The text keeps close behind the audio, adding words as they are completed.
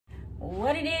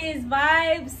What it is,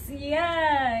 vibes?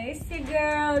 Yeah, it's your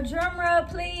girl. Drum roll,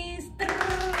 please.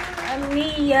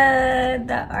 Amia,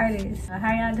 the artist.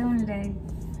 How y'all doing today?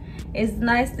 It's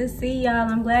nice to see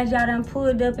y'all. I'm glad y'all done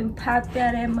pulled up and popped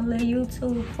out at my little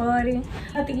YouTube party.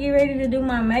 I have to get ready to do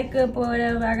my makeup or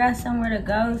whatever. I got somewhere to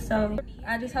go, so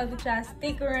I just hope that y'all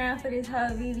stick around for this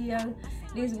whole video.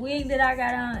 This wig that I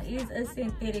got on is a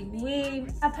synthetic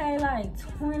wig. I paid like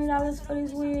 $20 for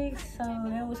this wig, so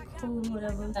that was cool,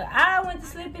 whatever. I went to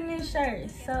sleep in this shirt,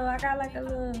 so I got like a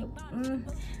little,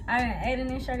 I done ate in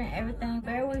this shirt and everything.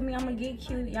 Bear with me, I'm gonna get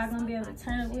cute. Y'all gonna be able to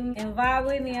turn up with me and vibe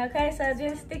with me, okay? So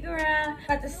just stick around.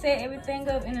 I have to set everything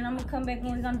up, and then I'm gonna come back and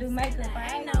we're gonna do makeup.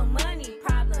 Ain't no money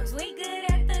problems, we good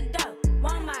at the dope.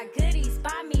 Want my goodies,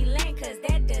 buy me land, cause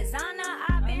that designer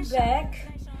I've been back.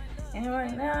 And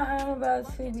right now, I'm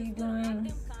about to be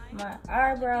doing my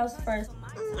eyebrows first.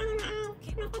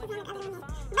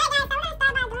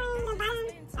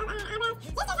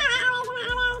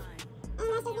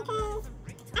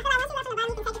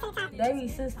 They be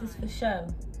sisters for sure.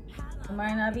 It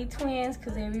might not be twins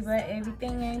because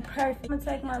everything ain't perfect. I'm gonna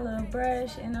take my little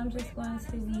brush and I'm just going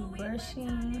to be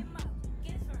brushing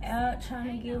out,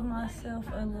 trying to give myself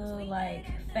a little like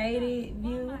faded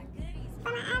view.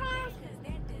 For my eyebrows,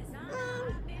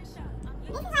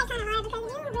 this is like kind of hard because you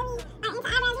really are into eyebrows. You know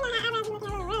how eyebrows look a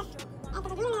little rough at the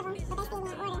beginning of them, but they still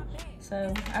in order.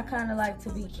 So I kind of like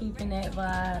to be keeping that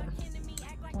vibe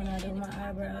when I do my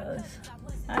eyebrows.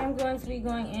 I'm going to be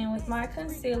going in with my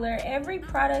concealer. Every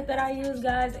product that I use,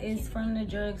 guys, is from the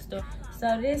drugstore.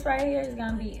 So this right here is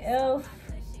gonna be e.l.f.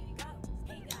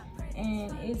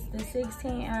 and it's the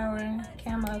 16-hour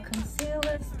camo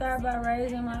concealer. Start by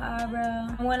raising my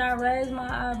eyebrow. When I raise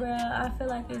my eyebrow, I feel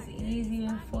like it's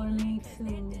easier for me to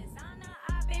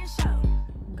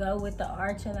go with the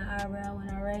arch of the eyebrow when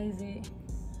I raise it.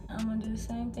 I'm gonna do the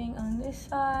same thing on this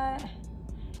side.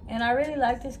 And I really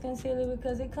like this concealer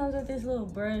because it comes with this little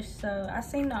brush. So I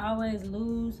seem to always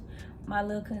lose my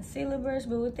little concealer brush,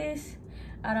 but with this,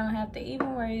 I don't have to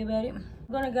even worry about it. I'm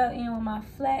gonna go in with my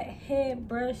flat head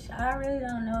brush. I really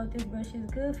don't know if this brush is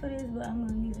good for this, but I'm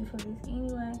gonna use it for this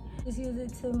anyway. Just use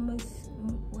it to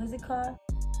what's it called?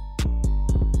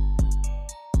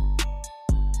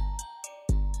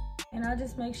 And I'll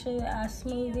just make sure that I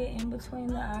smooth it in between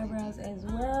the eyebrows as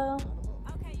well.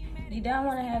 You don't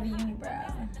want to have a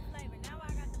unibrow.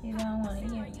 You don't want a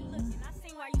uni.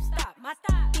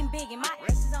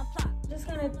 Just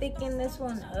gonna thicken this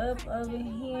one up over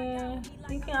here.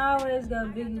 You can always go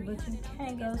bigger, but you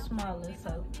can't go smaller.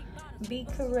 So be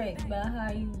correct about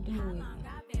how you do it.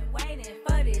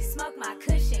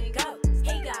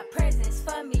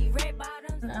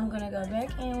 I'm gonna go back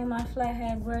in with my flat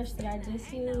head brush that I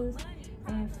just used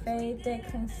and fade that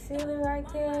concealer right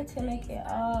there to make it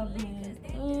all blend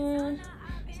in,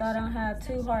 so I don't have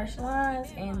too harsh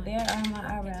lines. And there are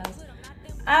my eyebrows.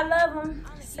 I love them.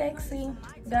 Sexy.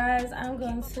 Guys, I'm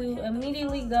going to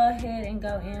immediately go ahead and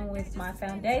go in with my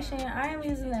foundation. I am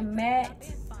using the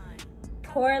matte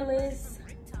Poreless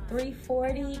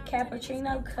 340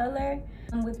 Cappuccino color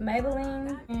with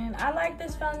Maybelline, and I like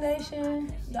this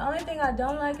foundation. The only thing I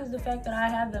don't like is the fact that I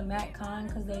have the matte kind,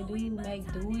 because they do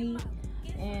make dewy,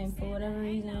 and for whatever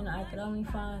reason I could only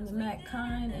find the matte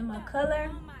kind in my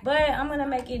color. But I'm gonna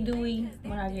make it dewy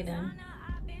when I get done,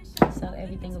 so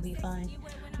everything will be fine.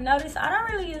 Notice I don't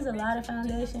really use a lot of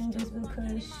foundation just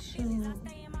because, shoot,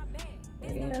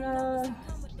 you know,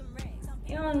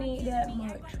 you don't need that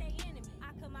much.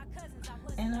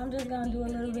 And I'm just gonna do a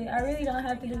little bit. I really don't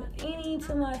have to do any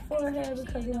to my forehead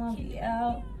because it won't be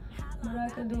out, but I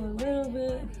could do a little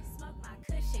bit.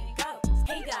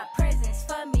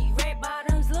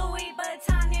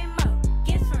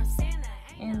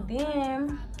 And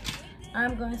then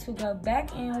I'm going to go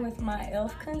back in with my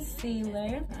e.l.f.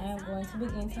 concealer. I am going to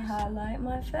begin to highlight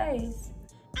my face.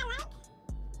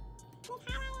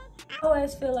 I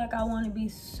always feel like I want to be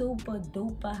super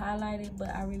duper highlighted,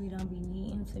 but I really don't be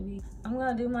needing to be. I'm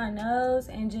gonna do my nose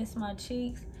and just my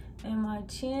cheeks and my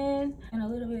chin and a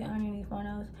little bit underneath my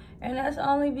nose. And that's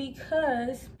only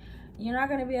because you're not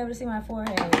gonna be able to see my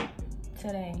forehead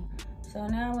today. So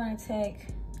now I'm gonna take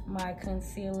my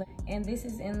concealer, and this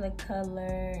is in the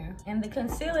color, and the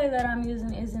concealer that I'm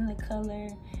using is in the color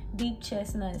Deep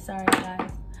Chestnut. Sorry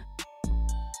guys.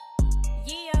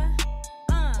 Yeah.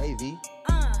 Hey V.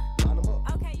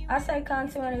 I say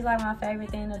contouring is like my favorite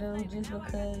thing to do, just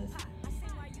because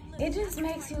it just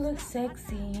makes you look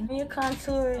sexy. When you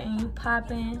contour and you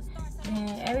popping,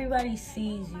 then everybody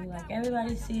sees you. Like,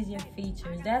 everybody sees your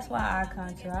features. That's why I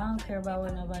contour. I don't care about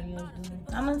what nobody else doing.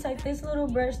 I'm gonna take this little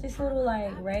brush, this little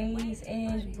like raised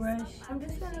edge brush. I'm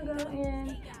just gonna go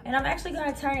in, and I'm actually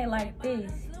gonna turn it like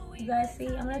this. You guys see?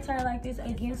 I'm gonna turn it like this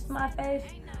against my face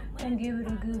and give it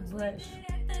a good brush.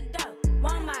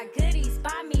 Want my goodies,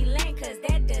 buy me link, cause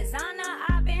that designer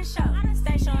I've been shown.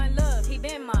 Stay showing love, he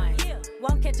been mine.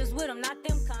 Won't catch us with him, not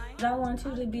them kind. I want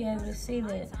you to be able to see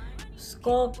the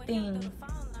sculpting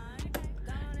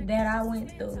that I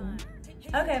went through.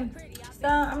 Okay, so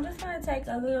I'm just gonna take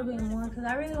a little bit more because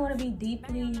I really want to be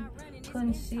deeply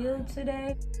concealed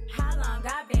today. How long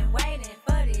I've been waiting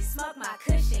for this, smoke my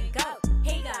cushion go.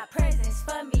 He got presents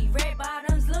for me, red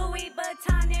bottoms, Louis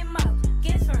Vuitton and Mo.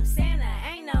 Gifts from Santa,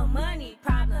 ain't no money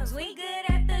problems, we good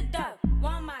at the door.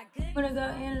 Want my good. I'm gonna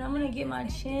go in and I'm gonna get my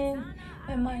chin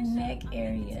and my neck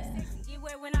area. You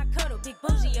wear when I cuddle, big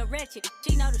bougie or wretched.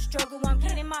 She know the struggle, I'm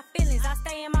getting my feelings, I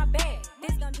stay in my bed.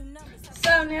 This gonna do nothing.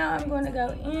 So now I'm gonna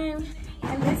go in,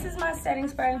 and this is my setting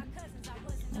spray.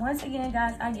 Once again,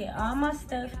 guys, I get all my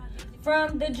stuff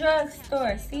from the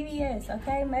drugstore, CVS,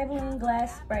 okay? Maybelline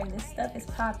glass spray. This stuff is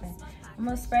popping. I'm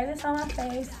gonna spray this on my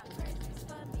face.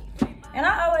 And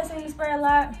I always seem to spray a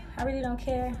lot. I really don't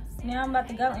care. Now I'm about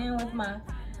to go in with my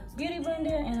beauty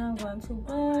blender, and I'm going to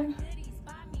blend.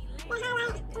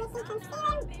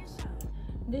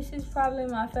 This is probably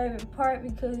my favorite part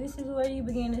because this is where you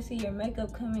begin to see your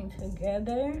makeup coming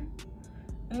together.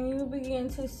 And you begin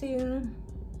to see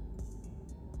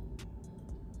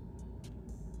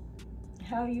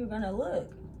how you're gonna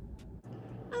look.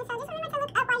 And so just remember to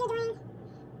look up while you're doing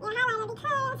your highlighter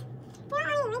because you don't want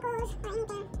any wrinkles or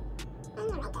anything in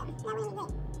your makeup. That wouldn't be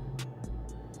good.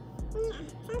 Yeah.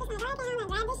 So I'm just gonna go down and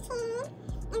grab this chin.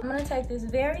 I'm gonna take this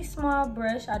very small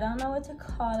brush. I don't know what to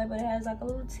call it, but it has like a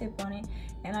little tip on it.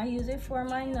 And I use it for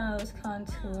my nose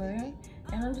contour.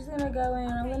 And I'm just gonna go in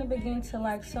and I'm gonna begin to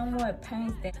like somewhat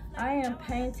paint that. I am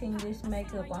painting this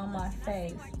makeup on my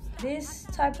face. This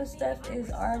type of stuff is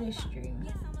artistry.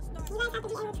 You guys have to be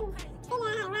able to figure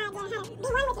out how to ride and how to be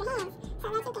one with your hands so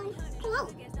that you can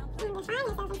create and define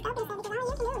yourself and sculpt yourself because only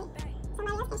you can do it.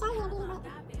 Somebody else can show you a beauty,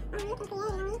 but only you can create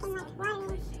it, only you can like water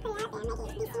and put it out there and make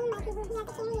it be seen by people who have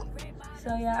to carry it. So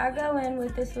yeah, I go in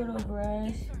with this little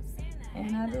brush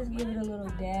and I just give it a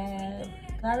little dab.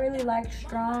 I really like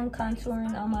strong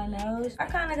contouring on my nose. I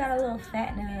kind of got a little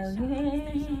fat nose.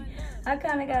 I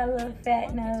kind of got a little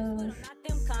fat nose.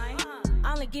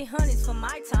 I only get hundreds for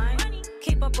my time.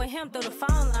 Keep up with him through the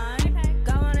phone line.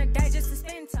 Go on a date just to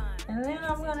spend time. And then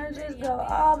I'm gonna just go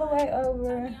all the way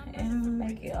over and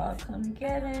make it all come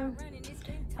together.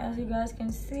 As you guys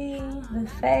can see, the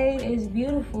fade is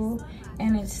beautiful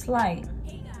and it's slight.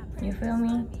 You feel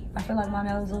me? I feel like my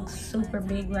nose looks super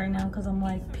big right now because I'm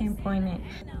like pinpointing.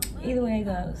 Either way it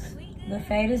goes, the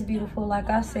fade is beautiful like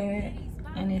I said,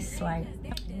 and it's slight.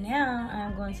 Now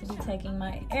I'm going to be taking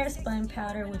my airspun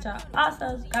powder, which I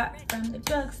also got from the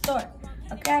drugstore.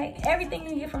 Okay, everything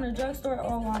you get from the drugstore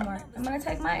or Walmart. I'm gonna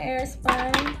take my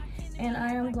airspun and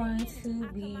I am going to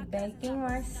be baking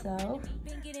myself.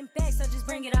 Been getting back, so just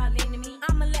bring it all into me.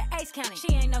 I'ma let Ace count it.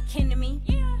 She ain't no kin to me.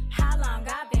 How long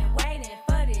I've been waiting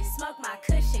for this? Smoke my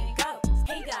cushion go.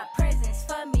 He got presents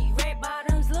for me, red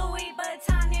bottoms, Louis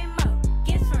Vuitton and Mo.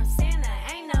 Gifts from Santa,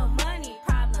 ain't no money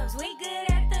problems. We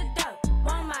good at the door.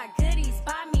 Want my goodies,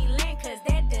 buy me link, cause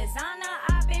that designer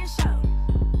I've been shown.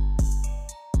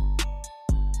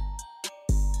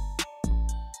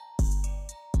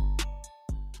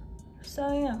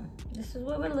 So yeah, this is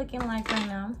what we're looking like right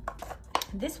now.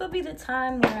 This would be the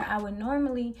time where I would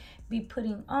normally be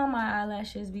putting on my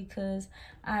eyelashes because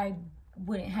I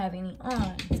wouldn't have any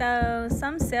on. So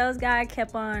some sales guy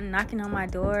kept on knocking on my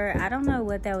door. I don't know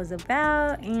what that was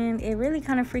about, and it really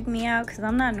kind of freaked me out because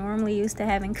I'm not normally used to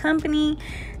having company.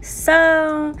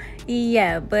 So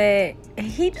yeah, but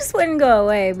he just wouldn't go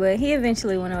away, but he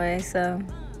eventually went away, so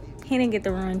he didn't get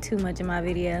to ruin too much in my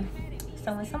video.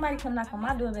 So when somebody come knock on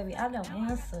my door, baby, I don't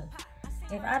answer.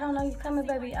 If I don't know you coming,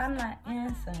 baby, I'm not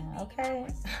answering, okay?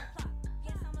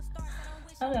 I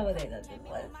don't know what that was.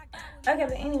 Okay,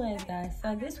 but anyways, guys,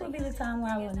 so this would be the time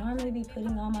where I would normally be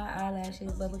putting on my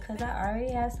eyelashes, but because I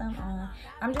already have some on,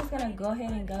 I'm just gonna go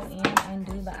ahead and go in and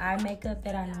do the eye makeup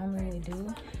that I normally would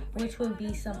do, which would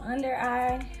be some under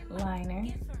eye liner,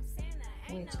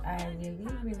 which I really,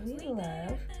 really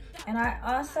love. And I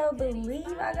also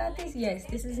believe I got this. Yes,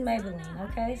 this is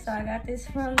Maybelline, okay? So I got this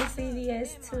from the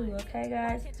CVS too, okay,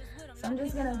 guys? So I'm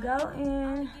just gonna go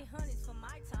in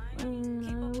and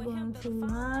I'm going to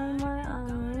line my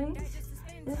eyes.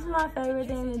 This is my favorite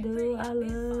thing to do. I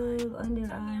love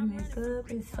under eye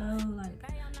makeup. It's so like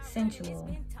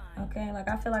sensual. Okay, like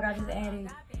I feel like I just added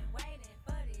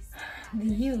the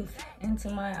youth into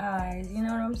my eyes. You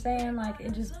know what I'm saying? Like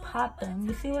it just popped them.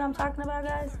 You see what I'm talking about,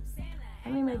 guys?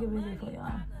 Let me make it bigger for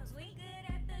y'all.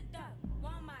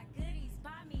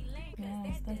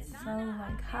 Yes, that's so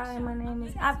like, hi, my name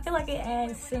is. I feel like it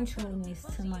adds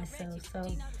sensualness to myself,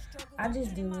 so I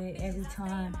just do it every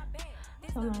time.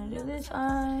 So I'm gonna do this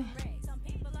eye.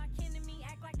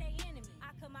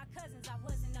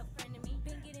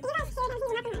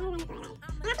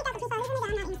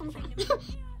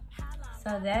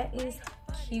 So that is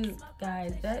cute,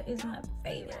 guys. That is my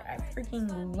favorite. I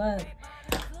freaking love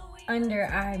under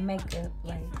eye makeup.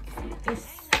 Like, it's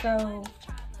so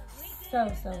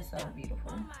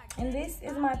beautiful. And this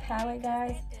is my palette,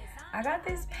 guys. I got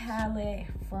this palette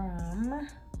from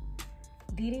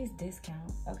DD's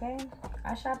Discount, okay?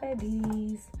 I shop at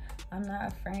DD's. I'm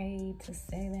not afraid to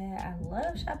say that. I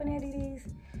love shopping at DD's.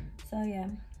 So yeah,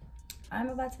 I'm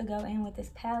about to go in with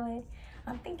this palette.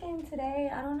 I'm thinking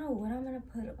today, I don't know what I'm gonna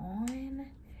put on,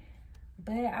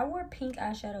 but I wore pink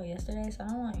eyeshadow yesterday, so I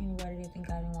don't want anybody to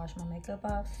think I didn't wash my makeup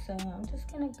off. So I'm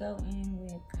just gonna go in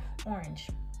with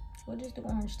orange. We'll just do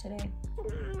orange today.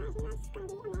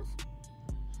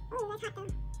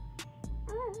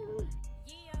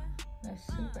 That's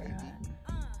super hot.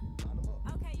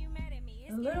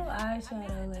 A little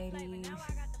eyeshadow, ladies.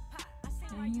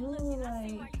 And you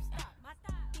like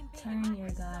turn your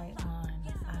guy on.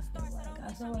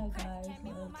 I feel like guys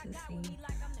love to see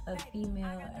a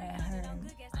female at her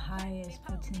highest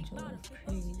potential of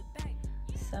pretty.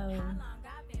 So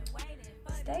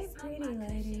stay pretty,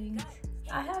 ladies.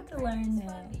 I had to learn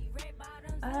that.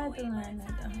 I had to learn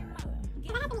that the hard way.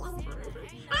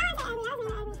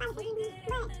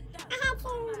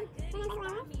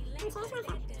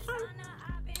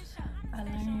 I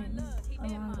learned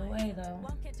along the way though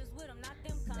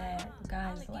that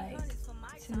guys like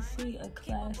to see a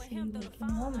classy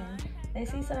looking woman. They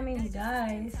see so many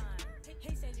guys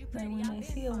that when they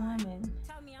see a woman,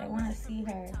 they want to see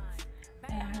her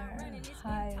at her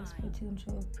highest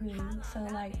potential of pretty. So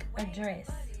like a dress,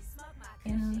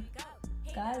 you know,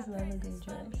 guys love a good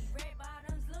dress.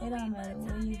 It don't matter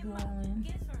where you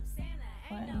going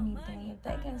or anything. If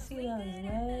they can see those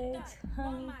legs,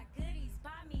 honey,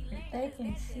 if they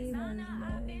can see those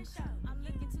legs,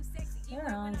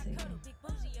 they're on to you.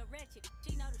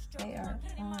 They are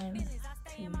on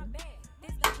to you.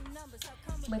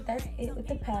 But that's it with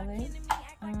the palette.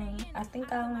 I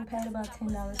think I only paid about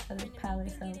 $10 for this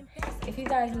palette, so if you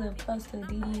guys live close to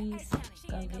DD's,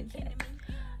 go get that.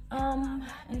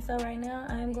 And so right now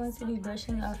I'm going to be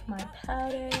brushing off my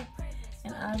powder,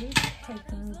 and I'll be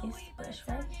taking this brush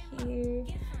right here,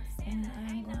 and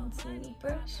I'm going to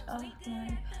brush off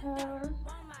my powder.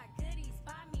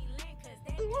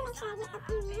 And we'll make sure I get up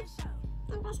in there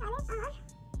and brush all this off.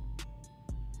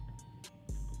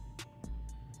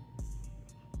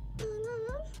 And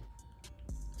then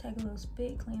take a little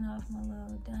spit, clean off my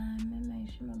little diamond, make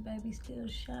sure my baby's still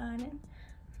shining.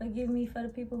 Forgive me for the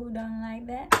people who don't like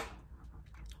that.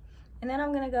 And then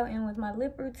I'm gonna go in with my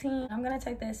lip routine. I'm gonna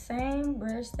take that same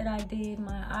brush that I did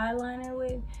my eyeliner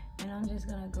with, and I'm just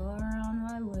gonna go around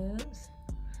my lips.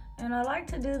 And I like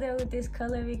to do that with this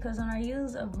color because when I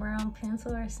use a brown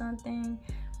pencil or something,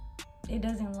 it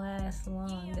doesn't last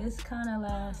long. This kind of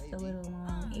lasts a little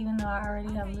long. Even though I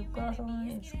already have lip gloss on,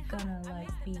 it's gonna like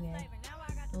be there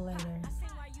later.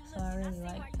 So I really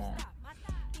like that.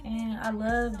 And I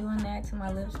love doing that to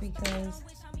my lips because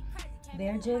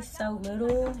they're just so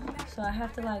little. So I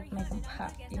have to like make them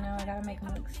pop, you know? I gotta make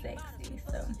them look sexy.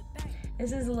 So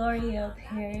this is L'Oreal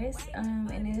Paris, and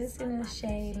it is in the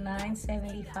shade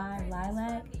 975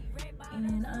 Lilac.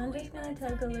 And I'm just gonna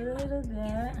take a little bit of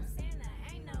that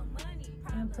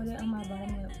and put it on my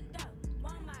bottom lip.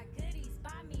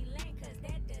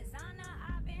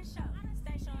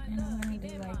 And I'm gonna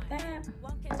do like that.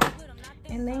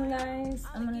 And then guys,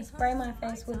 I'm gonna spray my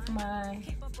face with my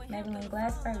Maybelline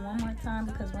Glass Spray one more time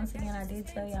because once again, I did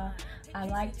tell y'all I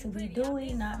like to be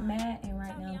dewy, not matte, and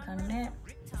right now I'm kind of matte.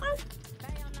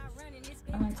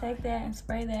 I'm gonna take that and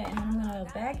spray that, and I'm gonna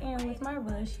go back in with my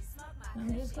brush.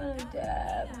 I'm just gonna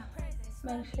dab,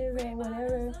 make sure that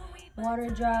whatever water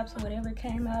drops, whatever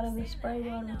came out of the spray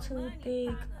bottle too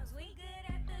thick,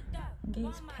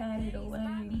 gets patted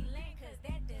away.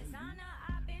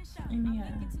 And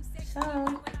yeah, so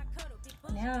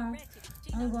now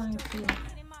I'm going to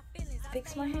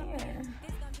fix my hair.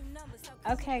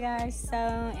 Okay guys,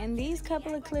 so in these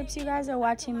couple of clips you guys are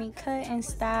watching me cut and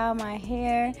style my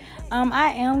hair. I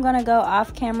am gonna go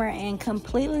off camera and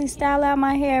completely style out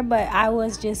my hair, but I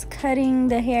was just cutting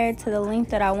the hair to the length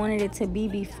that I wanted it to be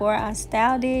before I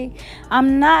styled it.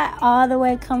 I'm not all the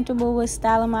way comfortable with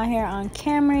styling my hair on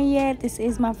camera yet. This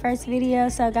is my first video,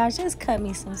 so guys, just cut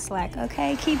me some slack,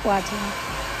 okay? Keep watching.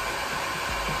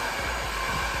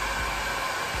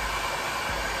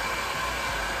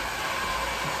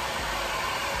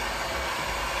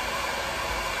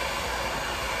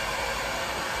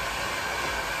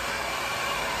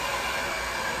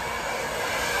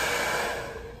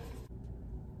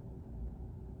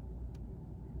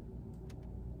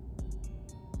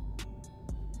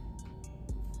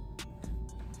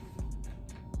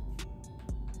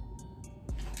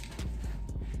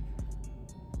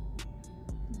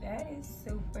 That is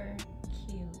super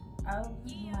cute. Oh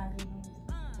my goodness.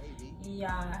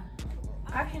 Yeah.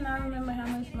 I cannot remember how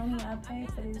much money I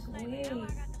paid for this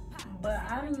wig. But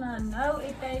I do not know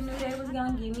if they knew they was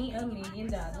gonna give me $1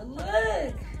 million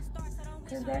look.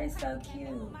 Cause that is so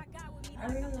cute. I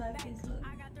really like this look.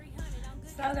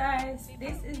 So guys,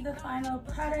 this is the final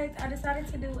product. I decided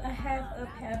to do a half up,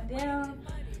 half down.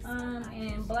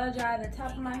 And blow dry the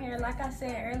top of my hair. Like I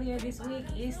said earlier, this wig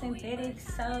is synthetic,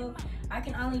 so I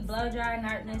can only blow dry,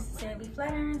 not necessarily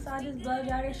flat iron. So I just blow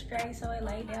dried it straight so it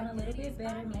laid down a little bit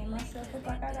better, made myself look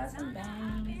like I got some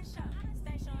bangs.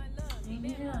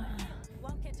 Yeah,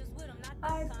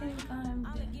 I think I'm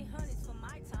done.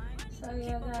 So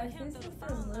yeah guys, this is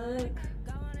the look.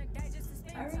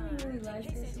 I really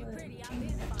like this look.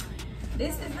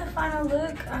 This is the final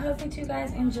look. I hope that you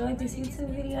guys enjoyed this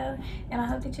YouTube video, and I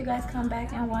hope that you guys come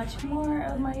back and watch more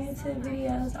of my YouTube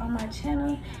videos on my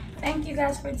channel. Thank you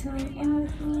guys for tuning in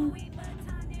with me.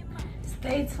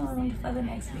 Stay tuned for the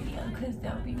next video because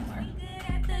there'll be more.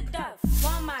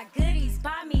 Want my goodies,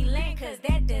 buy me land, cause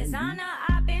that designer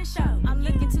I've been shown. I'm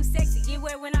looking too sexy, get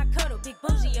wet when I cuddle. Big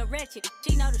bougie or wretched.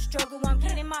 She know the struggle, I'm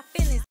getting my feelings.